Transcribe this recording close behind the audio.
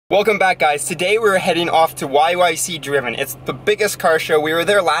Welcome back, guys. Today we're heading off to YYC Driven. It's the biggest car show. We were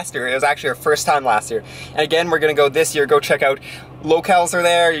there last year. It was actually our first time last year. And again, we're gonna go this year. Go check out. Locals are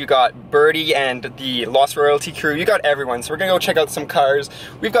there. You got Birdie and the Lost Royalty crew. You got everyone. So we're gonna go check out some cars.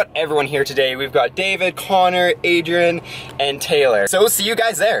 We've got everyone here today. We've got David, Connor, Adrian, and Taylor. So see you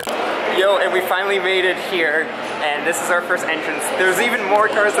guys there. Yo, and we finally made it here. And this is our first entrance. There's even more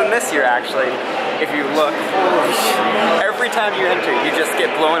cars than this year, actually. If you look, every time you enter, you just get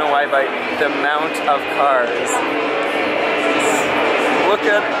blown away by the amount of cars. Look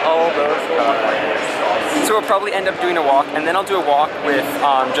at all those cars. So we'll probably end up doing a walk, and then I'll do a walk with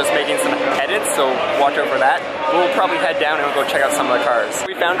just making some edits, so watch out for that. We'll probably head down and we'll go check out some of the cars.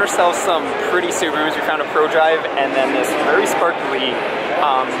 We found ourselves some pretty Subarus. We found a Pro Drive, and then this very sparkly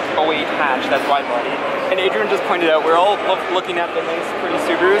 08 hatch that's wide body. And Adrian just pointed out, we're all looking at the nice pretty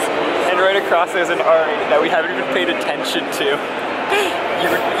Subarus, and right across there's an R8 that we haven't even paid attention to.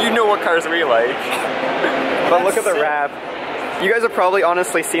 You know what cars we like. But look at the wrap. You guys have probably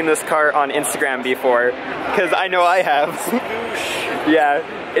honestly seen this car on Instagram before, because I know I have.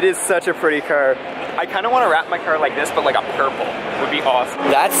 Yeah, it is such a pretty car. I kind of want to wrap my car like this, but like a purple would be awesome.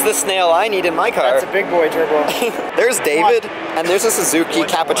 That's the snail I need in my car. That's a big boy turbo. There's David, and there's a Suzuki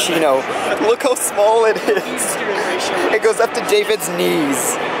Cappuccino. Look how small it is. It goes up to David's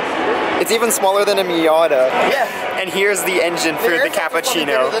knees. It's even smaller than a Miata. Yeah. And here's the engine for the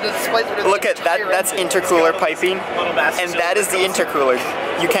Cappuccino. Look at that, that's intercooler piping. And that is the intercooler.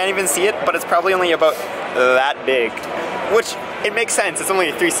 You can't even see it, but it's probably only about that big. Which, it makes sense, it's only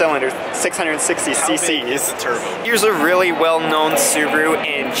a 3-cylinder, 660 cc's. Here's a really well-known Subaru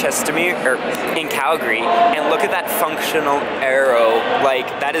in Chestermere, or in Calgary, and look at that functional aero. Like,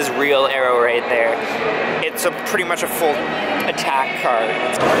 that is real aero right there. It's pretty much a full attack car.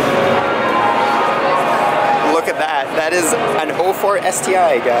 Look at that. That is an 04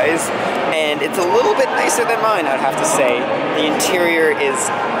 STI, guys. And it's a little bit nicer than mine, I'd have to say. The interior is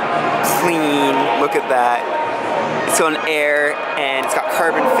clean. Look at that. It's on air, and it's got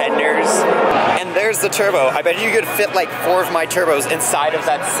carbon fenders. And there's the turbo. I bet you could fit like 4 of my turbos inside of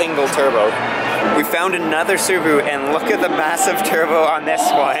that single turbo. We found another Subaru, and look at the massive turbo on this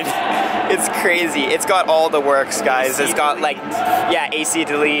one. It's crazy. It's got all the works, guys. It's got like, yeah, AC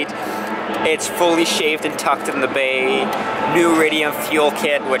delete. It's fully shaved and tucked in the bay. New Iridium fuel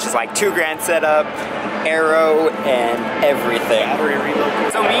kit, which is like $2,000 setup. Aero and everything.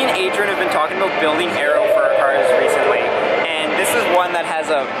 So me and Adrian have been talking about building aero for our cars recently, and this is one that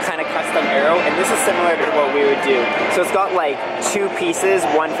has a kind of custom aero, and this is similar to what we would do. So it's got like 2 pieces,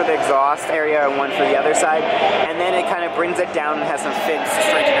 one for the exhaust area and one for the other side, and then it kind of brings it down and has some fins to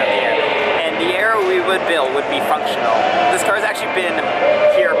straighten out the air. And the aero we would build would be functional. This car's actually been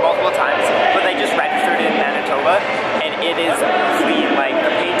here multiple times, but they just registered it in Manitoba, and it is clean. Like,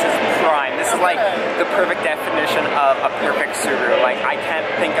 the paint is prime. This is like the perfect definition of a perfect Subaru. Like, I can't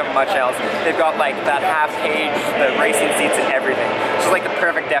think of much else. They've got like that half cage, the racing seats and everything. It's just like the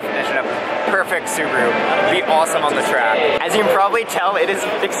perfect definition of perfect Subaru. Be awesome on the track. As you can probably tell, it is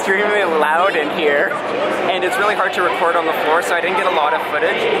extremely loud in here, and it's really hard to record on the floor, so I didn't get a lot of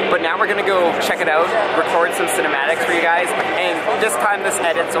footage. But now we're gonna go check it out, record some cinematics for you guys, and this time this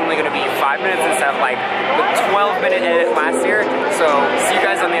edit's only gonna be 5 minutes instead of like the 12-minute edit last year. So see you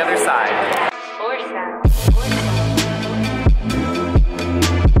guys on the other side.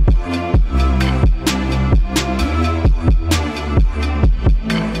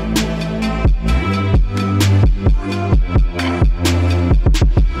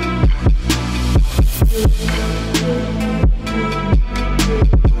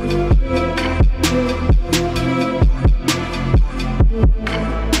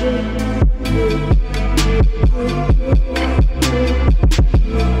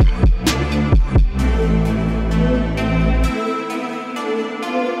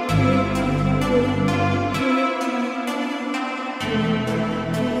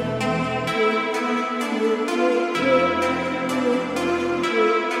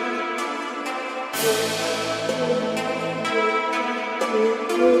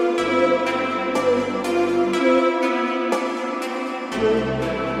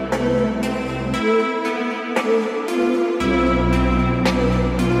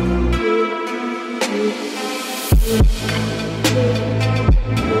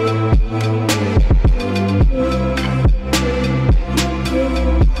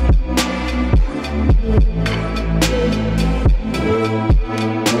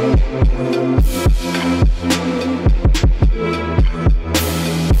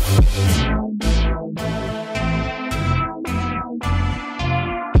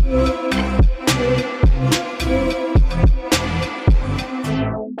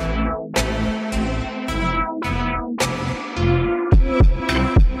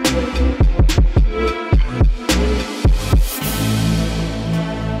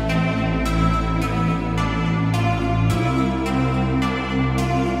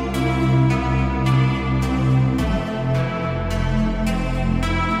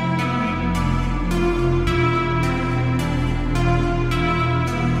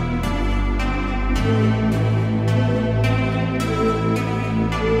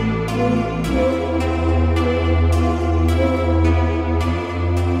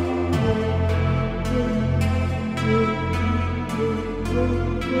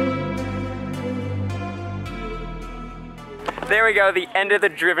 There we go, the end of the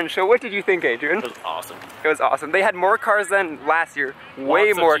driven show. What did you think, Adrian? It was awesome. It was awesome. They had more cars than last year. Way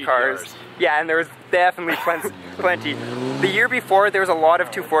Lots more of cars. GTRs. Yeah, and there was definitely plenty. The year before, there was a lot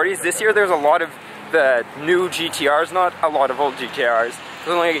of 240s. This year, there's a lot of the new GTRs, not a lot of old GTRs.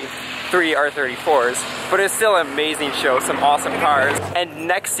 There's only 3 R34s, but it's still an amazing show, some awesome cars. And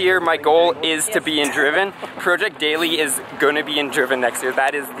next year, my goal is to be in Driven. Project Daily is gonna be in Driven next year.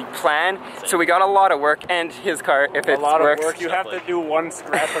 That is the plan. So we got a lot of work, and his car, if it works. A lot of work. You have to do one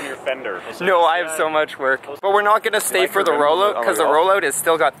scratch on your fender. No, I have so much work. But we're not gonna stay for the rollout, because the rollout has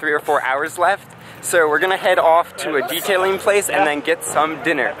still got 3 or 4 hours left. So we're gonna head off to a detailing place and then get some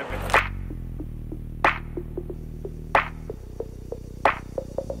dinner.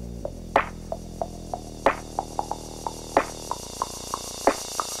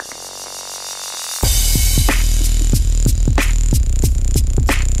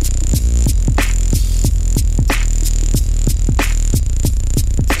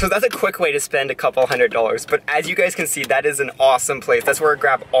 So that's a quick way to spend a couple $100, but as you guys can see, that is an awesome place. That's where I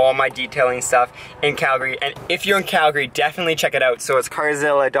grab all my detailing stuff in Calgary, and if you're in Calgary, definitely check it out. So it's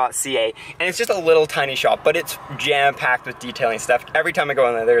carzilla.ca, and it's just a little tiny shop, but it's jam-packed with detailing stuff. Every time I go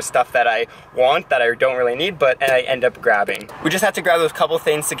in there, there's stuff that I want that I don't really need, but I end up grabbing. We just have to grab those couple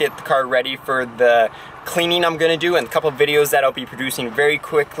things to get the car ready for the cleaning I'm gonna do, and a couple videos that I'll be producing very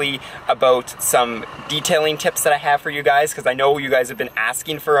quickly about some detailing tips that I have for you guys, because I know you guys have been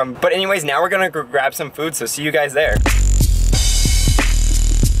asking for them. But anyways, now we're gonna go grab some food, so see you guys there.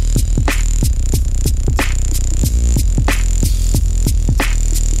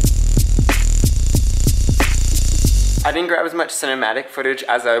 I didn't grab as much cinematic footage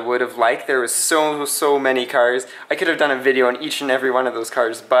as I would have liked. There was so many cars. I could have done a video on each and every one of those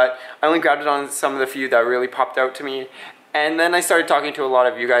cars, but I only grabbed it on some of the few that really popped out to me. And then I started talking to a lot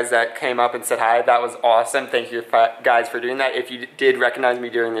of you guys that came up and said hi. That was awesome. Thank you guys for doing that. If you did recognize me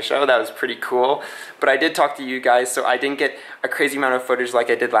during the show, that was pretty cool. But I did talk to you guys, so I didn't get a crazy amount of footage like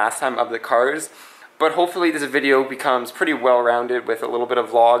I did last time of the cars. But hopefully this video becomes pretty well-rounded with a little bit of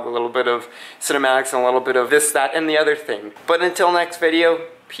vlog, a little bit of cinematics, and a little bit of this, that, and the other thing. But until next video,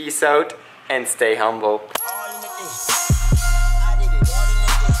 peace out and stay humble.